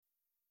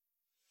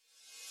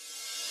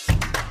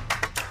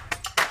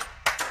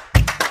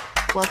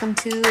Welcome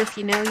to If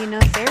You Know, You Know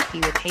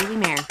Therapy with Haley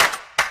Mayer.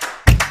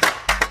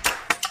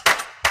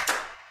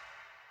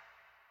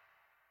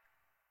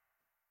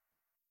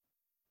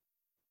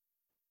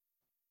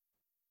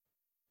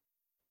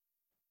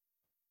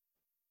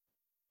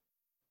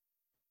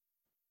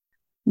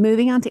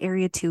 Moving on to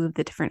area 2 of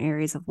the different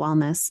areas of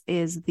wellness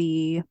is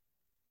the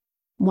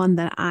one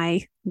that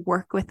I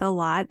work with a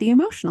lot, the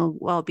emotional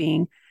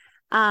well-being.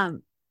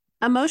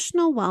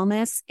 Emotional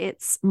wellness,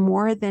 it's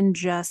more than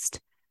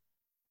just,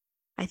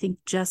 I think,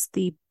 just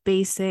the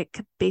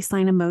basic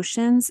baseline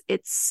emotions.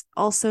 It's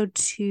also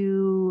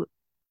to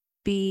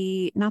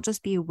be not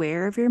just be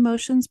aware of your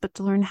emotions, but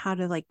to learn how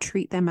to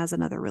treat them as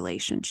another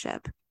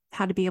relationship,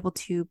 how to be able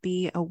to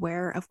be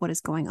aware of what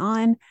is going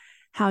on,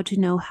 how to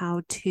know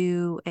how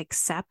to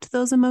accept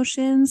those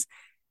emotions,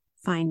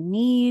 find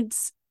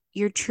needs.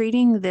 You're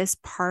treating this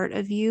part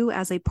of you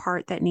as a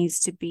part that needs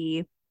to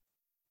be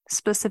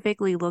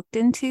specifically looked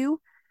into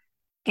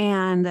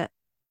and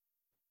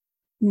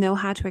know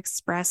how to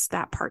express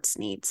that part's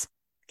needs.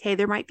 Okay,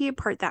 there might be a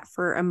part that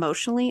for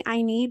emotionally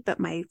I need, but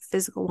my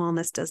physical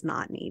wellness does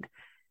not need,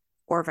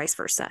 or vice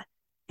versa.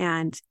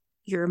 And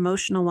your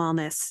emotional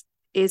wellness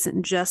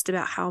isn't just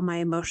about how am I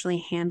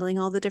emotionally handling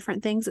all the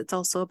different things. It's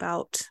also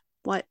about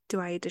what do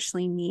I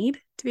additionally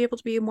need to be able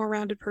to be a more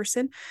rounded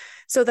person.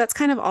 So that's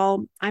kind of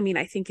all. I mean,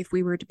 I think if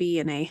we were to be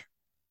in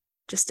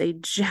just a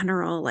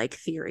general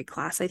theory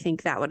class, I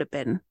think that would have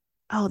been,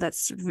 oh,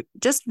 that's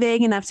just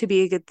vague enough to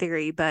be a good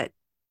theory, but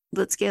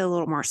let's get a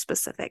little more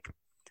specific.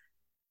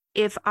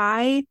 If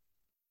I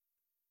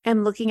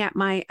am looking at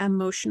my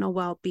emotional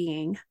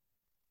well-being,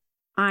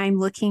 I'm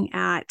looking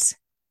at,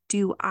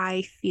 do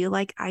I feel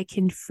like I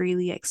can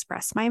freely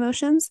express my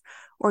emotions,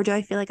 or do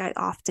I feel like I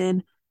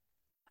often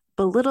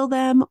belittle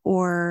them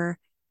or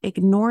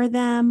ignore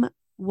them?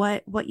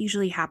 What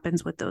usually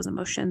happens with those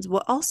emotions?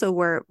 What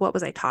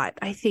was I taught?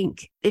 I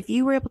think if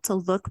you were able to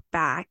look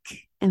back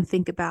and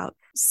think about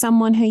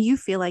someone who you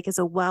feel like is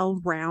a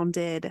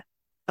well-rounded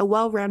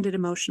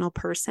emotional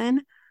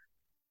person,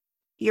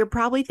 you're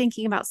probably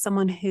thinking about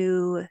someone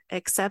who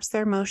accepts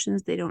their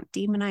emotions. They don't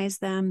demonize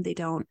them. They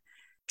don't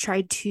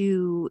try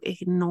to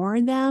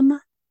ignore them.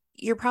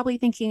 You're probably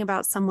thinking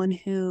about someone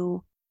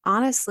who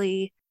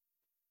honestly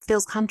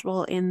feels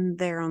comfortable in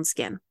their own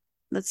skin.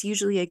 That's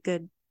usually a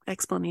good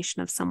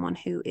explanation of someone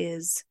who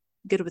is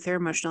good with their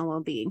emotional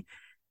well-being.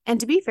 And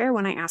to be fair,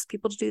 when I ask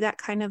people to do that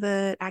kind of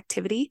an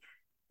activity,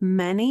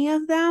 many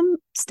of them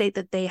state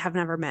that they have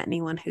never met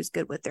anyone who's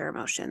good with their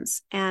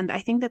emotions. And I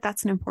think that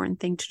that's an important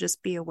thing to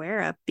just be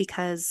aware of,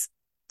 because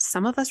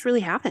some of us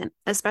really haven't,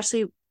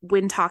 especially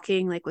when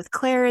talking with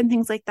Claire and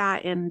things like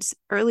that. And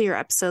earlier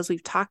episodes,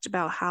 we've talked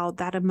about how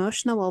that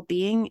emotional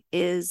well-being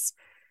is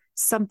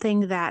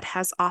something that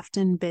has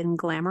often been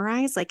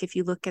glamorized. If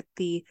you look at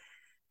the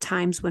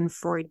times when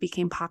Freud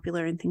became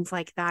popular and things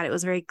like that, it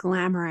was very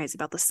glamorized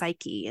about the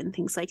psyche and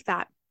things like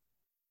that.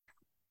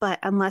 But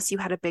unless you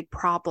had a big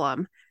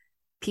problem,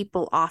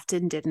 people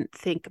often didn't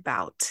think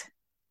about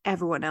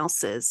everyone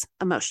else's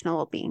emotional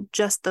well-being,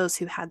 just those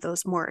who had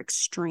those more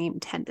extreme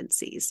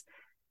tendencies.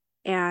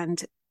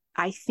 And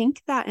I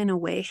think that in a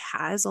way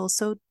has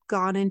also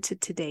gone into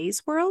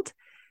today's world,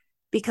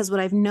 because what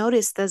I've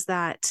noticed is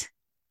that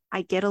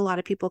I get a lot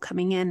of people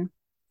coming in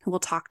who will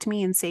talk to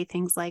me and say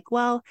things like,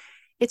 well,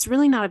 it's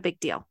really not a big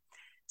deal,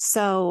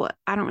 so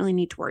I don't really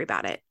need to worry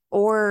about it.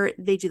 Or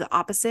they do the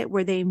opposite,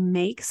 where they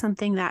make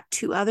something that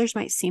to others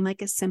might seem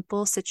like a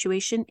simple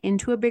situation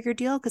into a bigger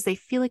deal, because they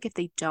feel like if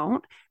they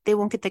don't, they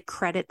won't get the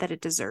credit that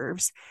it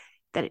deserves,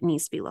 that it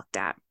needs to be looked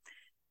at.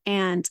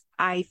 And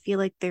I feel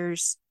like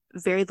there's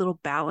very little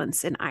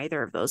balance in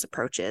either of those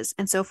approaches.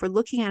 And so if we're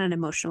looking at an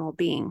emotional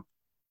being,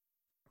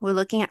 we're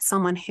looking at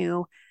someone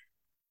who,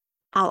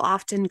 I'll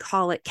often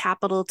call it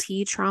capital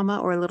T trauma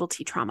or little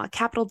t trauma.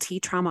 Capital T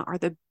trauma are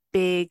the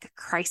big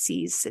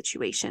crises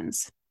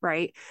situations,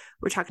 right?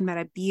 We're talking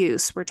about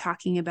abuse. We're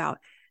talking about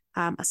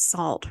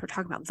assault. We're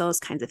talking about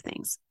those kinds of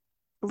things.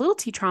 Little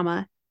t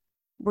trauma,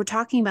 we're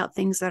talking about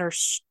things that are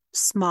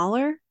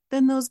smaller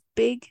than those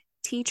big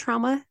T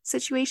trauma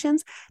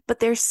situations, but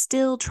they're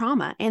still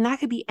trauma. And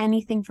that could be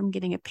anything from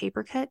getting a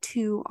paper cut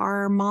to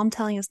our mom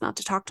telling us not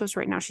to talk to us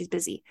right now, she's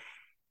busy,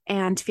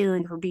 and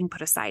feeling we're being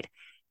put aside.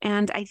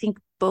 And I think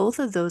both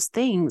of those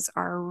things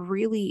are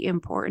really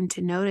important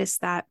to notice,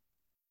 that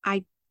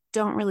I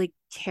don't really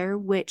care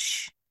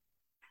which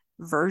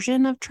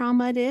version of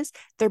trauma it is.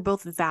 They're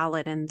both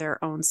valid in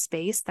their own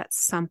space, that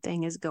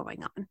something is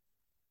going on.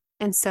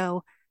 And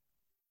so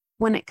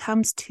when it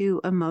comes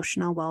to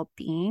emotional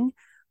well-being,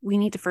 we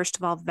need to first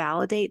of all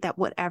validate that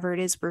whatever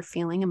it is we're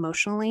feeling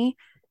emotionally,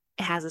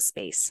 it has a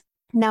space.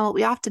 Now, what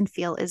we often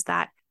feel is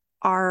that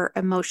our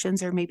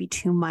emotions are maybe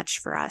too much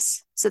for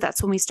us. So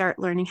that's when we start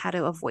learning how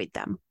to avoid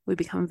them. We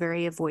become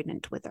very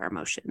avoidant with our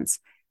emotions.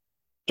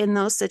 In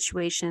those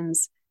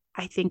situations,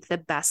 I think the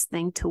best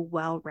thing to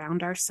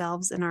well-round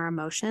ourselves in our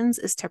emotions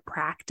is to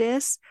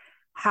practice,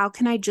 how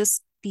can I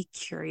just be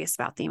curious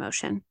about the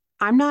emotion?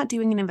 I'm not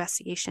doing an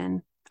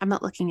investigation. I'm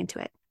not looking into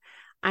it.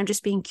 I'm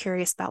just being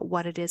curious about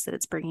what it is that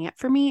it's bringing up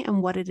for me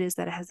and what it is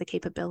that it has the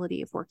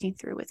capability of working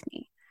through with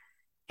me.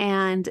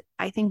 And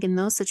I think in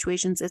those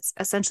situations, it's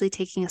essentially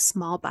taking a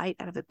small bite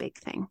out of a big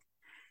thing.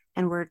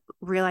 And we're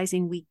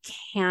realizing we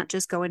can't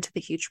just go into the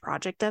huge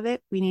project of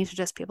it. We need to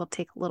just be able to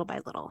take little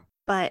by little.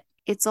 But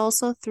it's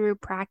also through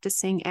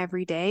practicing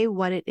every day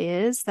what it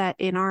is that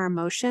in our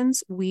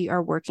emotions we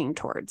are working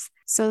towards.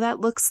 So that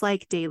looks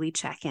like daily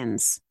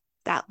check-ins.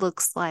 That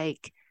looks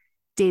like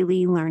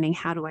daily learning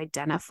how to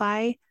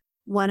identify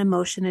what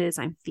emotion it is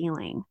I'm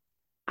feeling.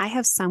 I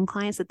have some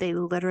clients that they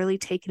literally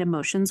take an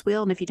emotions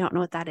wheel. And if you don't know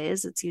what that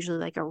is, it's usually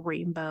like a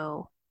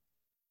rainbow.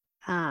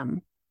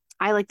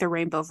 I like the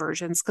rainbow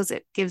versions because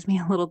it gives me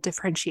a little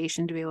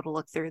differentiation to be able to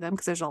look through them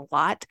because there's a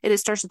lot. It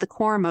starts with the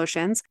core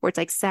emotions where it's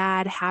like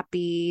sad,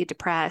 happy,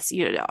 depressed,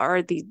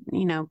 or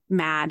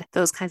mad,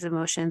 those kinds of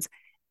emotions.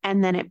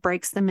 And then it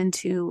breaks them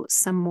into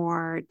some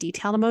more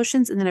detailed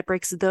emotions. And then it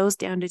breaks those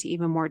down to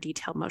even more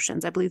detailed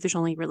emotions. I believe there's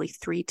only really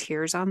 3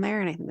 tiers on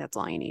there. And I think that's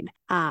all you need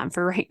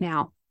for right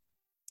now.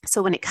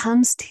 So when it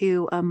comes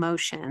to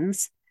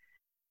emotions,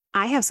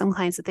 I have some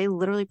clients that they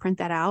literally print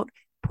that out,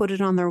 put it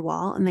on their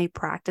wall, and they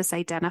practice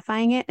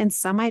identifying it. And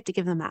some I have to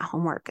give them that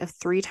homework of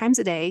 3 times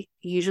a day,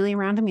 usually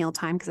around a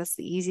mealtime, because that's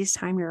the easiest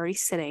time you're already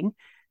sitting.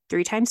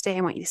 3 times a day,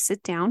 I want you to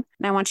sit down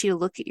and I want you to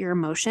look at your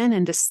emotion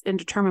and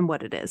determine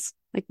what it is.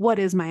 Like, what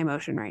is my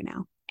emotion right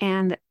now?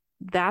 And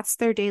that's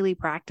their daily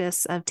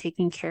practice of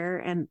taking care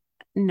and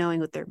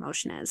knowing what their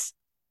emotion is.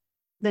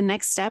 The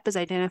next step is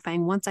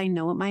identifying, once I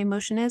know what my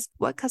emotion is,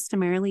 what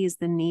customarily is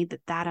the need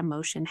that that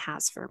emotion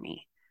has for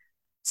me.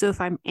 So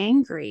if I'm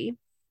angry,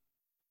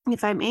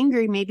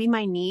 maybe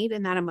my need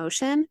in that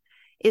emotion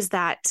is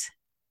that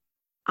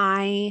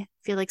I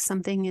feel like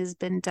something has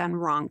been done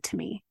wrong to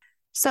me.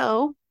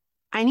 So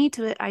I need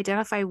to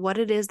identify what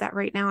it is that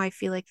right now I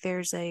feel like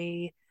there's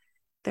a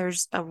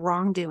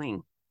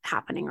wrongdoing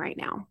happening right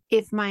now.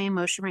 If my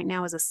emotion right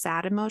now is a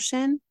sad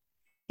emotion,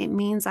 it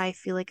means I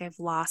feel like I've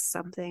lost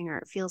something, or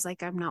it feels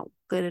like I'm not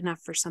good enough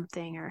for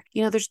something, or,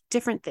 there's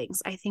different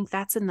things. I think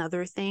that's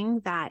another thing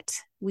that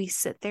we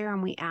sit there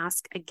and we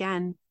ask,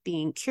 again,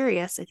 being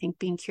curious. I think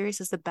being curious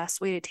is the best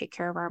way to take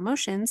care of our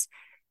emotions,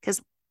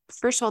 because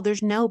first of all,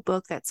 there's no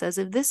book that says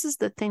if this is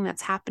the thing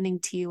that's happening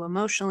to you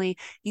emotionally,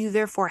 you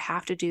therefore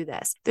have to do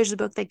this. There's a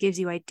book that gives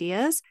you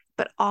ideas,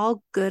 but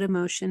all good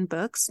emotion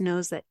books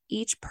knows that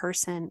each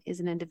person is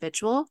an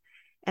individual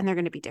and they're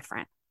going to be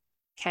different.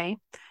 Okay.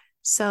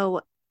 So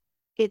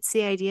it's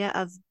the idea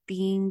of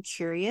being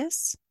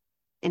curious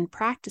and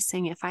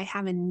practicing. If I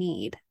have a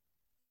need,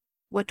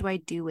 what do I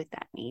do with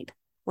that need?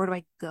 Where do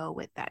I go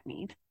with that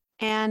need?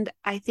 And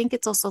I think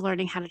it's also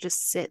learning how to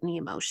just sit in the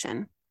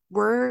emotion.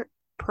 We're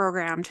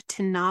programmed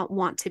to not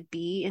want to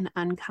be in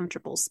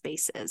uncomfortable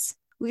spaces.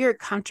 We are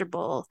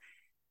comfortable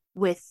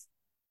with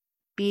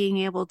being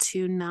able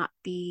to not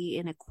be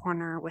in a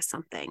corner with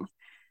something.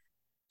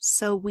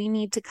 So we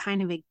need to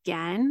kind of,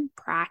 again,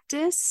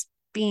 practice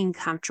being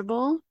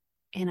comfortable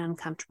in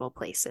uncomfortable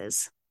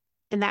places.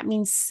 And that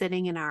means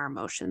sitting in our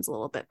emotions a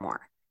little bit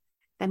more.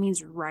 That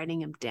means writing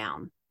them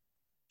down.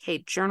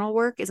 Okay, journal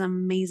work is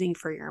amazing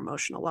for your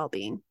emotional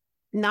well-being.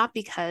 Not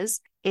because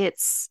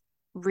it's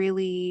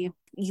really,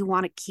 you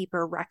want to keep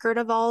a record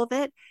of all of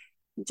it,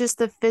 just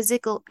the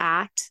physical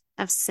act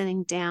of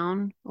sitting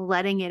down,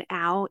 letting it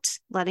out,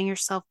 letting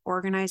yourself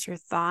organize your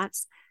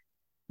thoughts.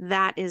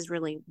 That is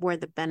really where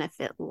the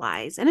benefit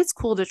lies. And it's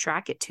cool to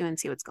track it too and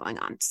see what's going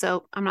on.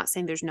 So I'm not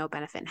saying there's no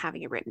benefit in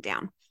having it written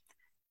down.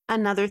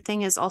 Another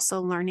thing is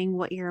also learning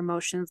what your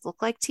emotions look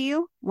like to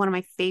you. One of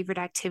my favorite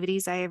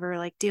activities I ever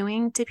like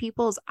doing to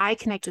people is I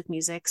connect with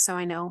music. So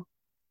I know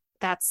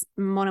that's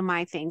one of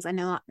my things. I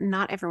know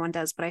not everyone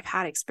does, but I've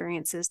had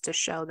experiences to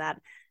show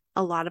that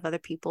a lot of other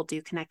people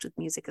do connect with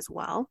music as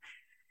well.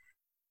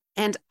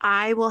 And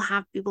I will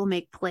have people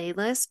make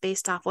playlists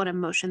based off what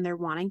emotion they're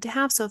wanting to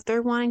have. So if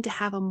they're wanting to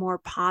have a more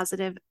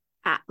positive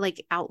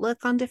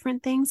outlook on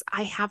different things,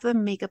 I have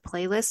them make a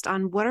playlist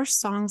on what are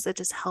songs that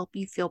just help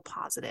you feel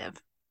positive.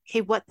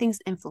 Okay, what things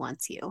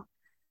influence you?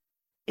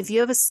 If you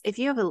have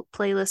a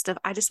playlist of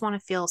I just want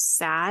to feel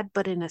sad,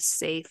 but in a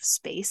safe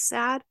space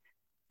sad,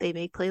 they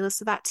make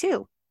playlists of that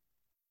too.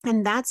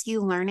 And that's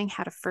you learning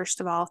how to, first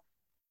of all,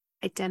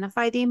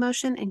 identify the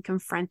emotion and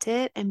confront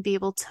it, and be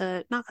able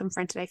to not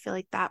confront it. I feel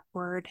like that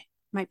word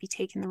might be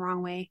taken the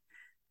wrong way.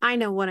 I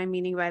know what I'm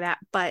meaning by that,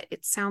 but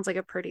it sounds like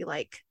a pretty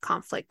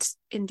conflict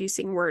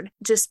inducing word.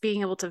 Just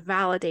being able to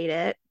validate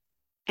it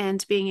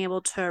and being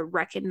able to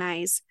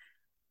recognize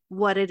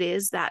what it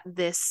is that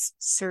this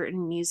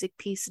certain music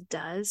piece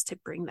does to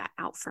bring that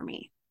out for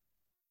me.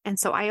 And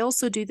so I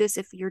also do this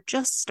if you're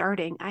just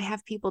starting. I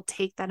have people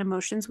take that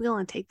emotions wheel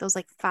and take those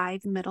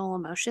 5 middle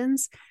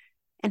emotions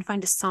and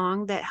find a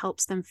song that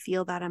helps them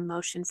feel that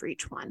emotion for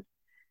each one.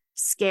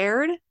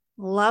 Scared,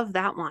 love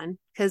that one,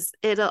 because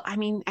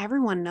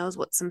everyone knows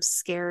what some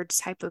scared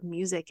type of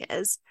music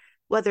is,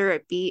 whether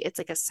it be it's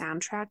like a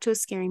soundtrack to a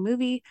scary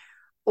movie,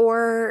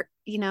 or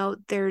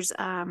there's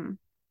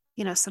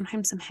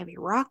sometimes some heavy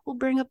rock will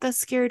bring up that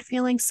scared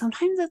feeling.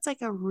 Sometimes it's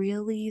like a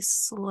really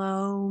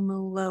slow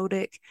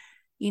melodic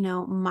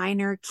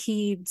minor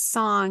keyed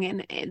song.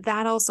 And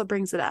that also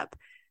brings it up.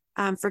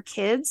 For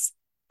kids,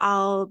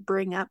 I'll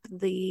bring up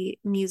the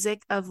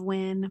music of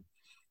when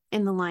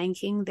in The Lion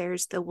King,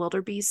 there's the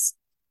wildebeest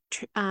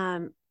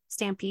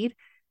stampede.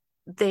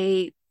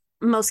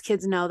 Most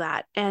kids know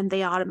that, and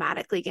they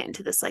automatically get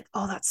into this like,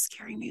 oh, that's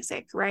scary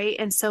music, right?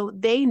 And so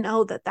they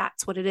know that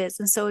that's what it is.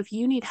 And so if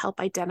you need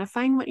help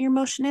identifying what your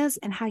emotion is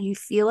and how you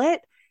feel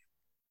it,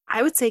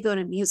 I would say go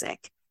to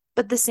music.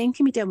 But the same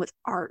can be done with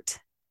art.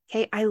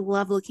 Okay. I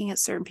love looking at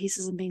certain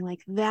pieces and being like,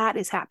 that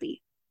is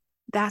happy.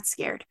 That's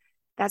scared.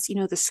 That's,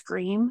 the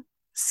scream,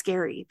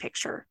 scary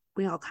picture.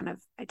 We all kind of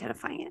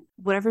identifying it.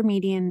 Whatever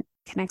medium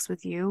connects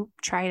with you,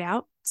 try it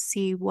out,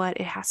 see what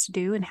it has to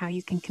do and how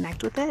you can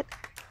connect with it.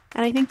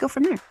 And I think go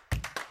from there.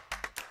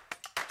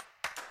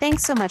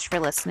 Thanks so much for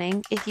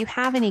listening. If you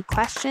have any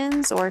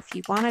questions or if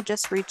you want to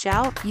just reach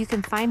out, you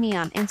can find me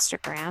on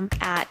Instagram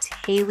at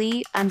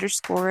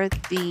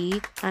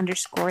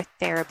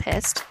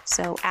Haley_the_therapist.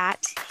 So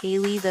at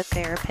Haley the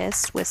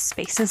therapist with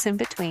spaces in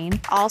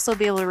between. Also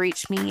be able to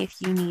reach me if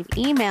you need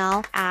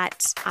email at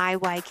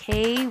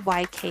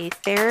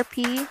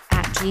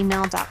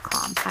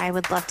iykyktherapy@gmail.com. I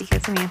would love to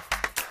hear from you.